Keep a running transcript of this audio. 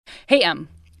Hey,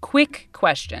 quick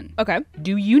question. Okay.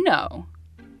 Do you know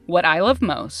what I love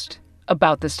most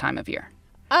about this time of year?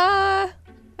 I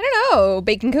don't know.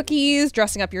 Baking cookies,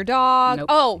 dressing up your dog. Nope.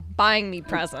 Oh, buying me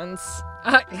presents.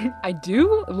 I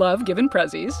do love giving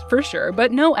prezzies, for sure.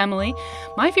 But no, Emily,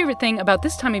 my favorite thing about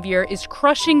this time of year is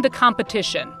crushing the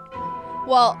competition.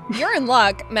 Well, you're in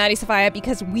luck, Maddie Sophia,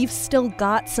 because we've still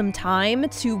got some time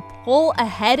to pull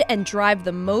ahead and drive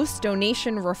the most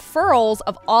donation referrals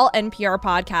of all NPR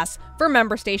podcasts for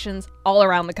member stations all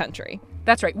around the country.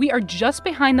 That's right. We are just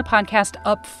behind the podcast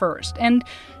Up First. And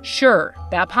sure,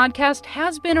 that podcast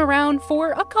has been around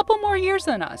for a couple more years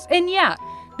than us. And yeah,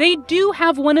 they do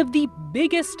have one of the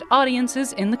biggest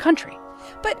audiences in the country.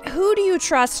 But who do you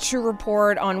trust to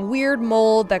report on weird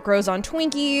mold that grows on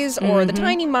Twinkies or the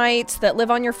tiny mites that live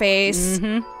on your face?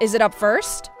 Is it Up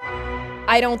First?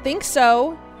 I don't think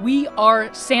so. We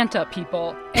are Santa,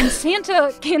 people. And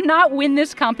Santa cannot win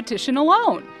this competition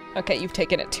alone. Okay, you've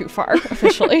taken it too far,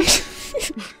 officially.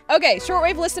 Okay,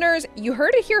 shortwave listeners, you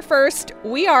heard it here first.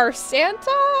 We are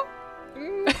Santa?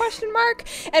 Question mark?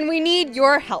 And we need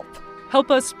your help. Help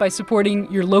us by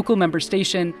supporting your local member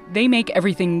station. They make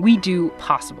everything we do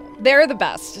possible. They're the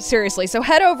best, seriously. So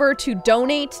head over to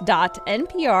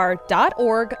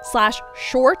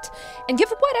donate.npr.org/short and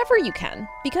give whatever you can,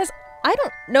 because I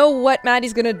don't know what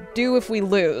Maddie's gonna do if we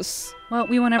lose. Well,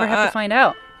 we won't ever have to find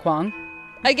out, Kwong.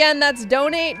 Again, that's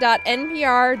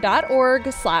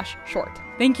donate.npr.org/short.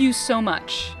 Thank you so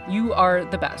much. You are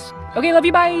the best. Okay, love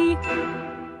you, bye.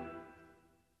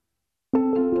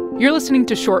 You're listening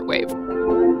to Shortwave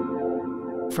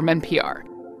from NPR.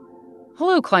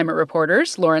 Hello, climate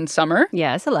reporters. Lauren Sommer.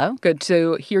 Yes, hello. Good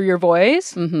to hear your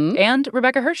voice. And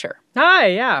Rebecca Hersher. Hi,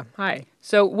 yeah, hi.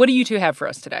 So what do you two have for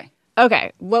us today?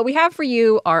 Okay, what we have for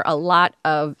you are a lot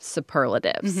of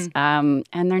superlatives. And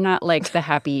they're not like the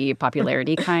happy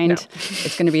popularity kind. No.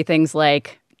 It's going to be things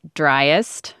like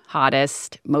driest,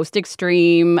 hottest, most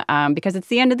extreme, because it's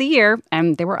the end of the year,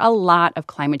 and there were a lot of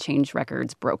climate change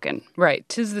records broken. Right.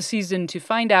 'Tis the season to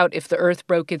find out if the Earth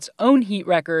broke its own heat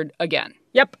record again.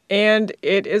 Yep, and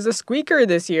it is a squeaker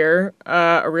this year,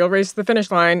 a real race to the finish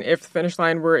line if the finish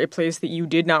line were a place that you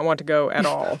did not want to go at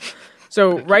all.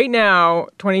 So right now,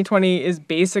 2020 is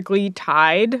basically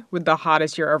tied with the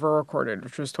hottest year ever recorded,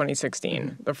 which was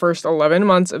 2016. The first 11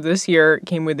 months of this year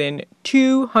came within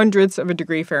 0.02 of a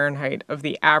degree Fahrenheit of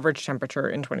the average temperature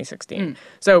in 2016.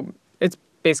 So it's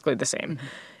basically the same.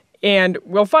 And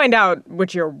we'll find out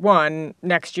which year won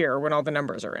next year when all the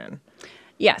numbers are in.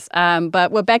 Yes,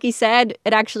 but what Becky said,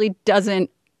 it actually doesn't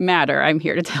matter. I'm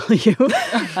here to tell you.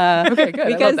 Okay, good.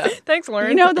 Because, I love that. Thanks, Lauren.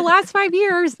 You know, the last 5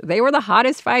 years, they were the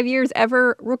hottest 5 years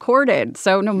ever recorded.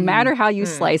 So no matter how you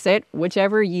slice it,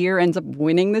 whichever year ends up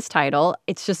winning this title,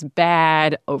 it's just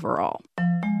bad overall.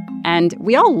 And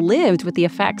we all lived with the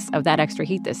effects of that extra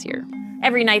heat this year.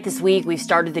 Every night this week, we've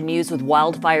started the news with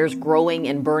wildfires growing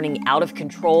and burning out of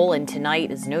control, and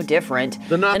tonight is no different.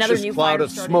 The noxious cloud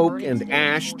of smoke and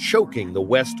ash choking the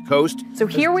West Coast. So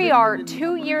here we are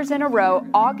 2 years in a row,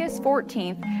 August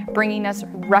 14th, bringing us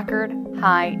record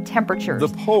high temperatures. The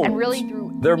poles, and really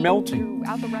they're melting.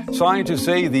 Scientists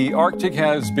say the Arctic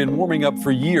has been warming up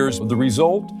for years. The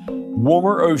result,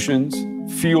 warmer oceans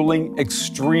fueling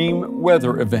extreme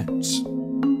weather events.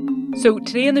 So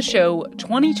today on the show,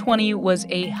 2020 was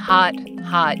a hot,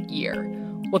 hot year.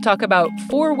 We'll talk about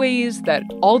 4 ways that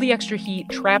all the extra heat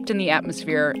trapped in the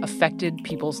atmosphere affected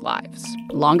people's lives.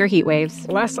 Longer heat waves,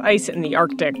 Less ice in the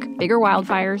Arctic, bigger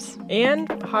wildfires,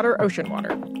 and hotter ocean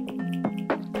water.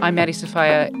 I'm Maddie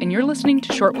Sophia, and you're listening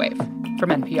to Shortwave from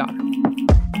NPR.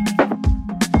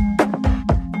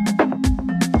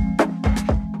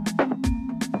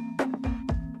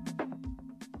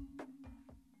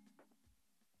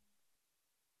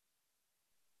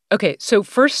 Okay, so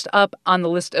first up on the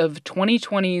list of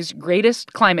 2020's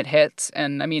greatest climate hits,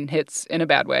 and I mean hits in a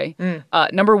bad way,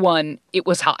 number 1, it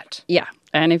was hot. Yeah.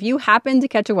 And if you happened to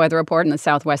catch a weather report in the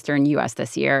southwestern U.S.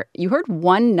 this year, you heard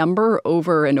one number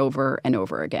over and over and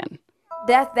over again.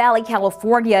 Death Valley,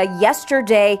 California,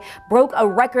 yesterday broke a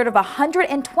record of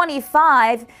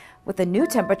 125 with a new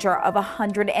temperature of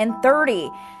 130.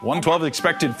 112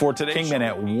 expected for today. Kingman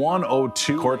at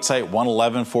 102. Quartzsite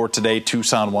 111 for today.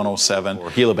 Tucson 107.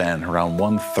 Gila Bend around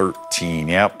 113.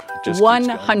 Yep. Just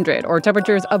 100 or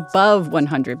temperatures above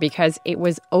 100 because it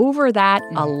was over that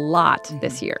a lot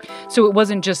this year. So it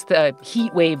wasn't just the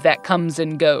heat wave that comes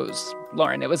and goes.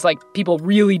 Lauren. It was like people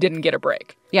really didn't get a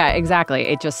break. Yeah, exactly.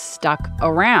 It just stuck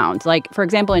around. Like, for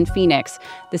example, in Phoenix,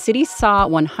 the city saw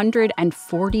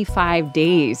 145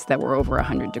 days that were over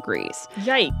 100 degrees.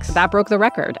 Yikes. That broke the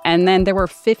record. And then there were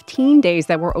 15 days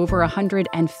that were over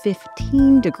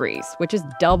 115 degrees, which is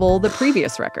double the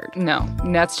previous record. No,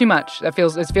 that's too much. It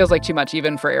feels like too much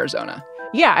even for Arizona.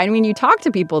 Yeah, I mean, you talk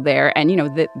to people there and,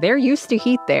 they're used to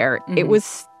heat there. Mm-hmm. It was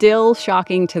still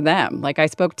shocking to them. Like, I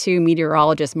spoke to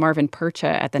meteorologist Marvin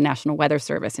Percha at the National Weather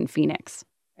Service in Phoenix.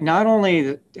 Not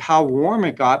only how warm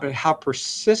it got, but how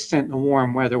persistent the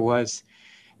warm weather was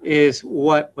is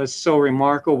what was so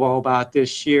remarkable about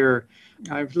this year.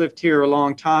 I've lived here a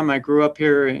long time. I grew up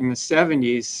here in the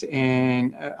 70s,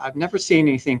 and I've never seen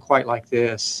anything quite like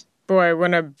this. Boy,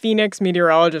 when a Phoenix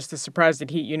meteorologist is surprised at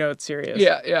heat, it's serious.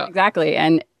 Yeah. Exactly.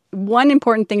 And one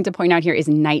important thing to point out here is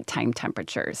nighttime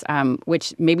temperatures,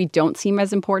 which maybe don't seem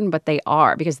as important, but they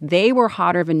are, because they were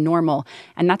hotter than normal.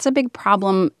 And that's a big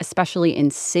problem, especially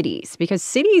in cities, because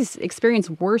cities experience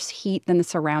worse heat than the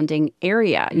surrounding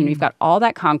area. You've got all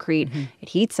that concrete. Mm-hmm. It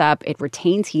heats up. It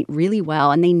retains heat really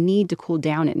well, and they need to cool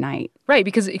down at night. Right,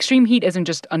 because extreme heat isn't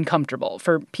just uncomfortable.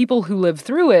 For people who live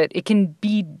through it, it can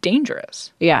be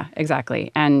dangerous. Yeah,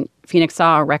 exactly. And Phoenix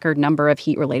saw a record number of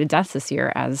heat-related deaths this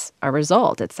year as a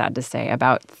result, it's sad to say,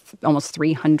 about almost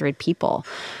 300 people.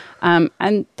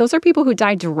 And those are people who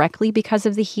died directly because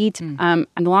of the heat. And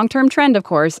the long-term trend, of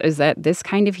course, is that this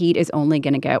kind of heat is only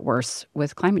going to get worse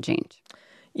with climate change.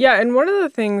 Yeah, and one of the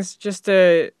things just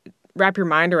to wrap your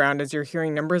mind around as you're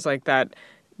hearing numbers like that,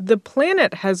 the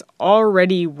planet has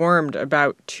already warmed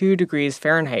about 2 degrees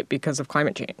Fahrenheit because of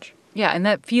climate change. Yeah, and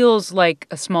that feels like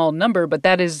a small number, but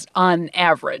that is on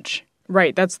average.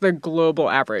 Right, that's the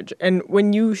global average. And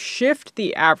when you shift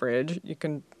the average, you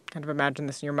can kind of imagine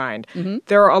this in your mind, mm-hmm.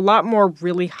 there are a lot more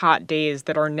really hot days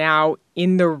that are now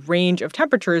in the range of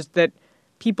temperatures that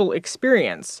people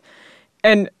experience.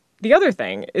 And the other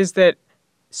thing is that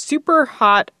super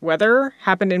hot weather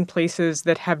happened in places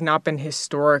that have not been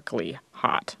historically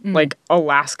hot. Like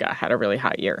Alaska had a really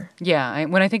hot year. Yeah,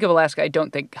 when I think of Alaska, I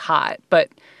don't think hot. But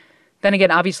then again,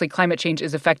 obviously climate change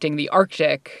is affecting the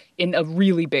Arctic in a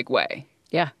really big way.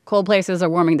 Yeah, cold places are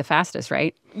warming the fastest,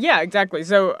 right? Yeah, exactly.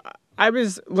 So I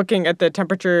was looking at the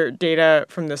temperature data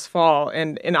from this fall,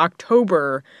 and in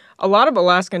October, a lot of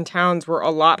Alaskan towns were a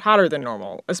lot hotter than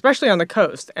normal, especially on the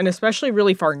coast, and especially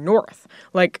really far north.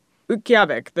 Like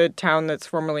Utqiagvik, the town that's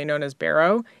formerly known as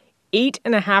Barrow,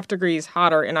 8.5 degrees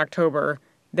hotter in October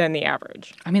than the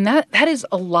average. I mean, that is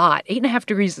a lot. 8.5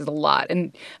 degrees is a lot.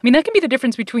 And I mean, that can be the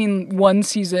difference between one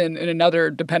season and another,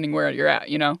 depending where you're at,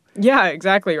 Yeah,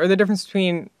 exactly. Or the difference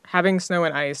between having snow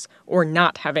and ice or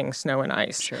not having snow and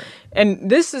ice. Sure. And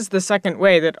this is the second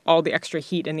way that all the extra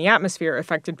heat in the atmosphere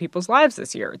affected people's lives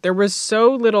this year. There was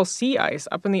so little sea ice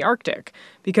up in the Arctic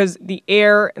because the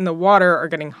air and the water are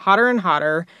getting hotter and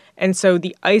hotter. And so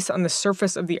the ice on the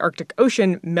surface of the Arctic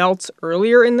Ocean melts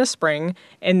earlier in the spring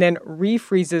and then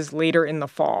refreezes later in the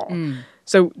fall.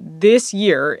 So this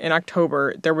year in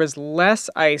October, there was less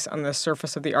ice on the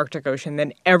surface of the Arctic Ocean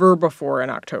than ever before in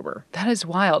October. That is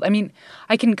wild. I mean,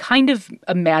 I can kind of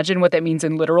imagine what that means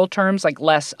in literal terms, like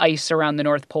less ice around the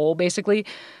North Pole, basically.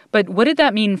 But what did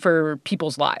that mean for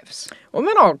people's lives? Well, it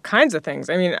meant all kinds of things.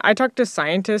 I mean, I talked to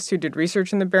scientists who did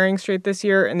research in the Bering Strait this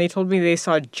year, and they told me they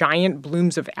saw giant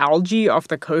blooms of algae off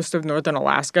the coast of northern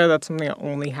Alaska. That's something that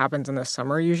only happens in the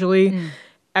summer usually.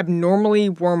 Abnormally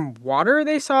warm water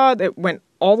they saw that went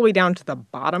all the way down to the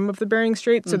bottom of the Bering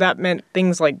Strait. So that meant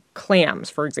things like clams,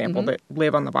 for example, that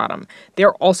live on the bottom.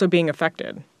 They're also being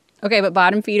affected. Okay, but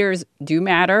bottom feeders do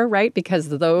matter, right? Because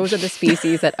those are the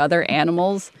species that other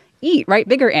animals eat, right?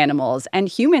 Bigger animals. And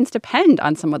humans depend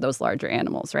on some of those larger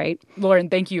animals, right? Lauren,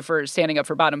 thank you for standing up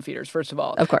for bottom feeders, first of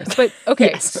all. Of course. But,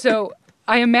 okay, so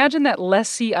I imagine that less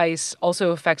sea ice also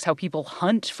affects how people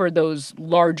hunt for those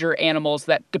larger animals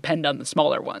that depend on the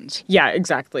smaller ones. Yeah,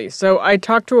 exactly. So I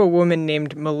talked to a woman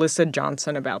named Melissa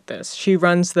Johnson about this. She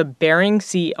runs the Bering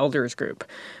Sea Elders Group,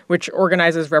 which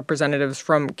organizes representatives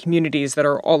from communities that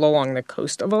are all along the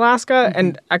coast of Alaska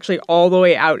and actually all the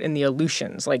way out in the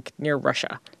Aleutians, like near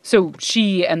Russia. So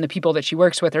she and the people that she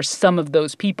works with are some of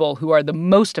those people who are the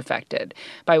most affected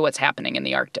by what's happening in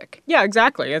the Arctic. Yeah,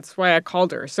 exactly. That's why I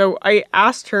called her. So I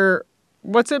asked her,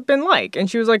 what's it been like? And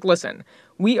she was like, listen,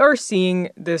 we are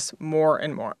seeing this more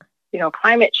and more.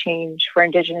 Climate change for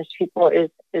Indigenous people is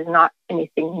not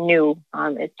anything new.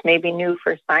 It's maybe new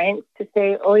for science to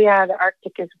say, oh, yeah, the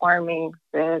Arctic is warming.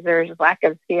 There's lack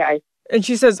of sea ice. And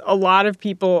she says a lot of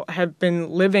people have been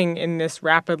living in this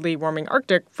rapidly warming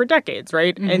Arctic for decades,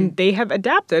 right? Mm-hmm. And they have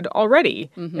adapted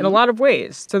already in a lot of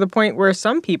ways, to the point where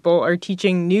some people are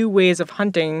teaching new ways of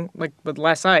hunting, like with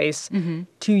less ice,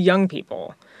 to young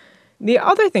people. The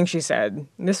other thing she said,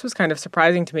 and this was kind of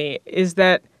surprising to me, is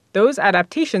that those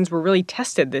adaptations were really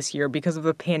tested this year because of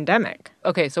the pandemic.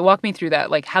 Okay, so walk me through that.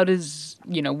 Like,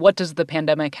 what does the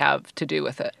pandemic have to do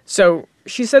with it? So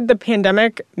she said the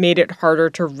pandemic made it harder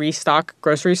to restock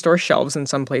grocery store shelves in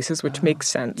some places, which makes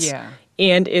sense. Yeah.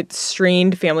 And it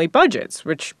strained family budgets,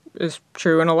 which is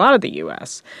true in a lot of the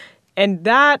U.S. And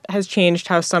that has changed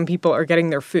how some people are getting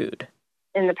their food.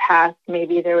 In the past,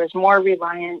 maybe there was more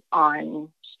reliance on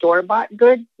store-bought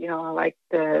goods, like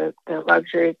the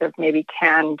luxuries of maybe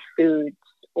canned foods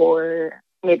or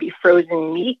maybe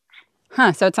frozen meat.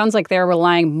 So it sounds like they're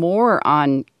relying more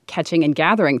on catching and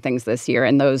gathering things this year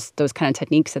and those kind of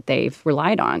techniques that they've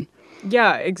relied on.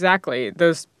 Yeah, exactly.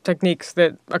 Those techniques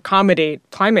that accommodate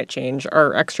climate change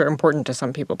are extra important to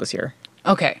some people this year.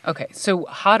 Okay. So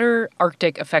hotter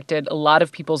Arctic affected a lot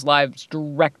of people's lives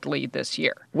directly this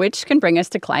year. Which can bring us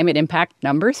to climate impact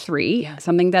number 3,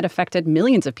 something that affected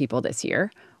millions of people this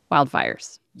year,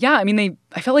 wildfires. Yeah, I mean,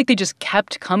 I felt like they just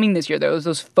kept coming this year. There was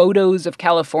those photos of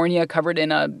California covered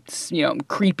in a,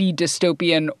 creepy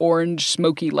dystopian orange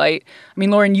smoky light. I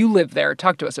mean, Lauren, you live there.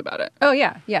 Talk to us about it. Oh,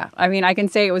 yeah. I mean, I can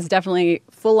say it was definitely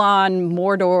full-on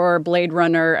Mordor, Blade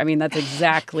Runner. I mean, that's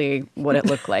exactly what it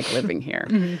looked like living here.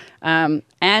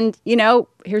 And,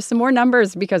 here's some more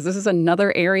numbers, because this is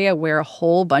another area where a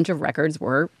whole bunch of records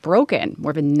were broken.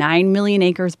 More than 9 million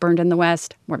acres burned in the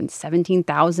West. More than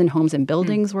 17,000 homes and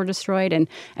buildings were destroyed.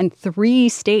 And 3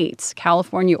 states,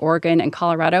 California, Oregon, and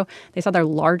Colorado, they saw their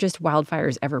largest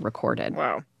wildfires ever recorded.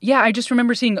 Wow. Yeah, I just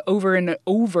remember seeing over and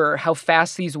over how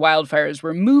fast these wildfires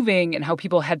were moving and how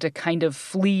people had to kind of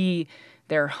flee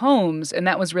their homes, and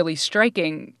that was really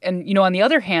striking. And, on the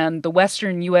other hand, the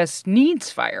western U.S. needs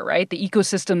fire, right? The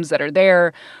ecosystems that are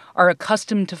there are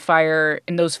accustomed to fire,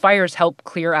 and those fires help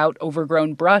clear out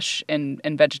overgrown brush and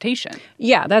vegetation.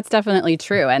 Yeah, that's definitely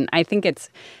true. And I think it's,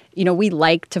 we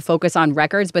like to focus on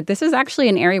records, but this is actually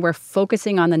an area where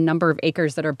focusing on the number of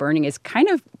acres that are burning is kind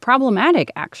of problematic,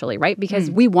 actually, right?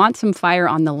 Because we want some fire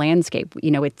on the landscape.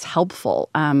 It's helpful.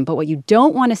 But what you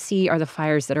don't want to see are the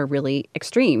fires that are really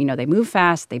extreme. They move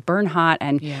fast, they burn hot,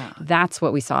 and that's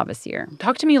what we saw this year.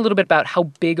 Talk to me a little bit about how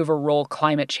big of a role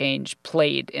climate change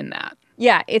played in that.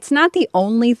 Yeah, it's not the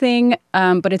only thing,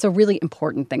 but it's a really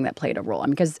important thing that played a role.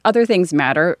 Because other things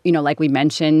matter. Like we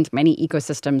mentioned, many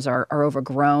ecosystems are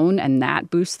overgrown, and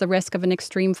that boosts the risk of an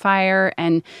extreme fire.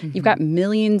 And you've got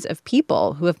millions of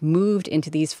people who have moved into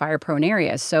these fire-prone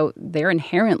areas, so they're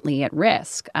inherently at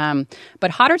risk. But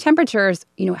hotter temperatures,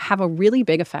 have a really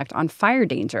big effect on fire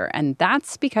danger, and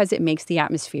that's because it makes the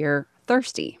atmosphere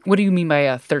thirsty. What do you mean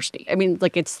by thirsty? I mean,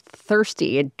 it's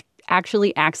thirsty. It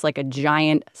actually acts like a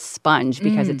giant sponge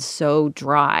because it's so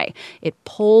dry. It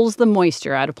pulls the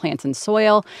moisture out of plants and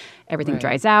soil. Everything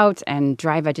dries out, and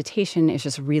dry vegetation is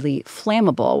just really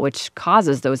flammable, which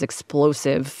causes those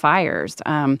explosive fires.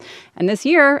 And this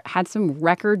year had some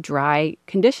record dry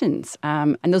conditions.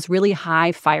 And those really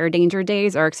high fire danger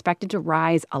days are expected to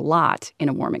rise a lot in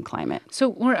a warming climate. So,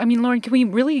 Lauren, can we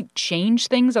really change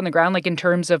things on the ground, in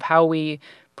terms of how we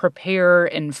prepare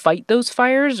and fight those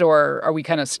fires, or are we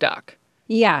kind of stuck?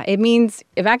 Yeah, it means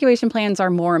evacuation plans are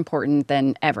more important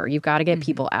than ever. You've got to get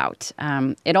people out.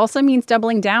 It also means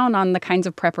doubling down on the kinds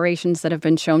of preparations that have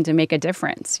been shown to make a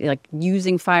difference. Like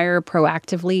using fire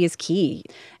proactively is key.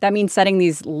 That means setting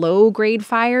these low-grade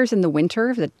fires in the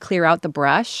winter that clear out the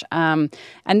brush. And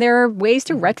there are ways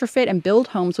to retrofit and build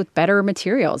homes with better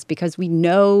materials, because we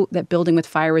know that building with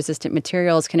fire-resistant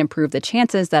materials can improve the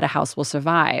chances that a house will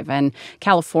survive. And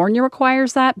California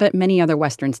requires that, but many other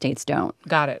Western states don't.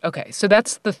 Got it. Okay, so that's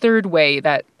the third way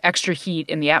that extra heat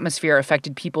in the atmosphere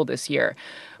affected people this year.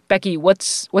 Becky,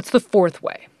 what's the fourth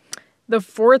way? The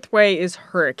fourth way is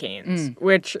hurricanes,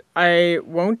 which I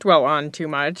won't dwell on too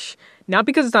much. Not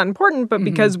because it's not important, but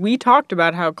because we talked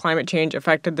about how climate change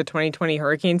affected the 2020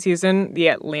 hurricane season, the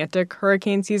Atlantic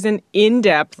hurricane season, in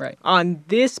depth on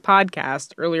this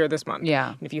podcast earlier this month. Yeah.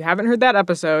 And if you haven't heard that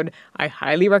episode, I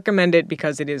highly recommend it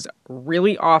because it is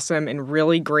really awesome and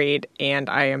really great, and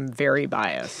I am very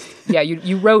biased. Yeah,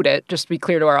 you wrote it. Just to be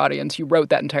clear to our audience, you wrote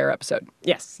that entire episode.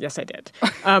 Yes, I did.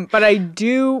 But I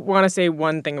do want to say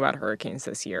one thing about hurricanes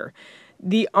this year.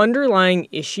 The underlying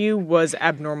issue was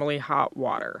abnormally hot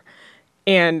water.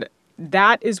 And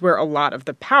that is where a lot of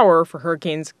the power for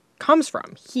hurricanes comes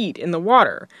from, heat in the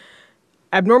water.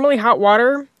 Abnormally hot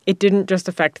water it didn't just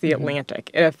affect the Atlantic.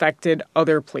 It affected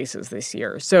other places this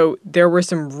year. So there were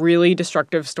some really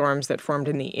destructive storms that formed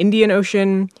in the Indian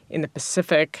Ocean, in the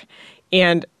Pacific,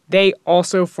 and they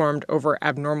also formed over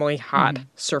abnormally hot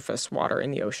surface water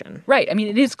in the ocean. Right. I mean,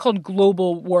 it is called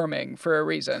global warming for a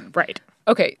reason. Right.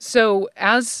 Okay, so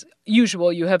as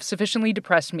usual, you have sufficiently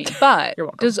depressed me. But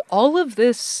does all of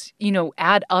this,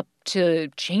 add up to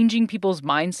changing people's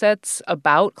mindsets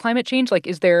about climate change? Like,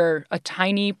 is there a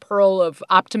tiny pearl of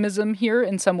optimism here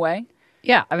in some way?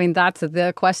 Yeah, I mean, that's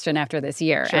the question after this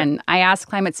year. Sure. And I asked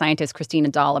climate scientist Christina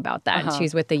Dahl about that.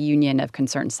 She's with the Union of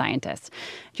Concerned Scientists.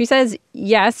 She says,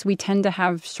 yes, we tend to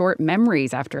have short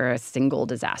memories after a single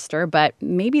disaster, but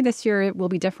maybe this year it will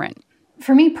be different.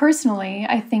 For me personally,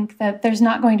 I think that there's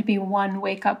not going to be one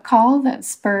wake-up call that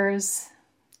spurs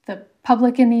the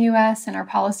public in the U.S. and our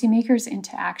policymakers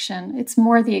into action. It's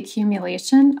more the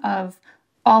accumulation of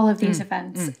all of these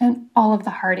events and all of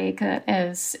the heartache that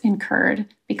is incurred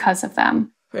because of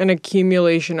them. An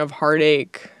accumulation of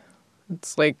heartache.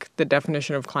 It's like the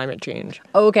definition of climate change.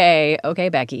 Okay,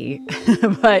 Becky.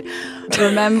 But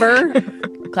remember,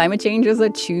 climate change is a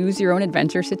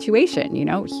choose-your-own-adventure situation.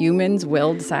 Humans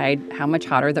will decide how much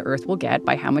hotter the Earth will get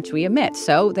by how much we emit.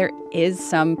 So there is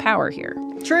some power here.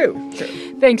 True.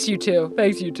 Thanks, you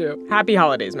two. Happy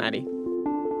holidays, Maddie.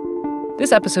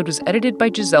 This episode was edited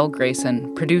by Giselle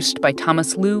Grayson, produced by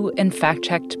Thomas Liu, and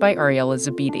fact-checked by Ariella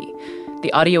Zabidi.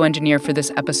 The audio engineer for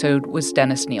this episode was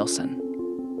Dennis Nielsen.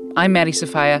 I'm Maddie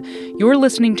Sofia. You're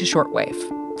listening to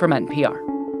Shortwave from NPR.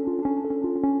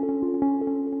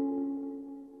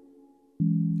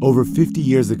 Over 50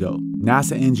 years ago,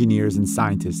 NASA engineers and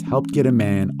scientists helped get a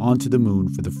man onto the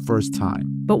moon for the first time.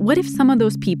 But what if some of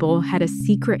those people had a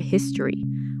secret history,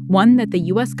 one that the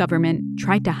U.S. government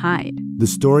tried to hide? The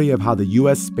story of how the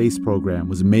U.S. space program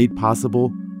was made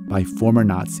possible by former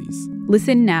Nazis.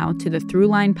 Listen now to the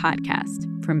Throughline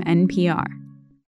podcast from NPR.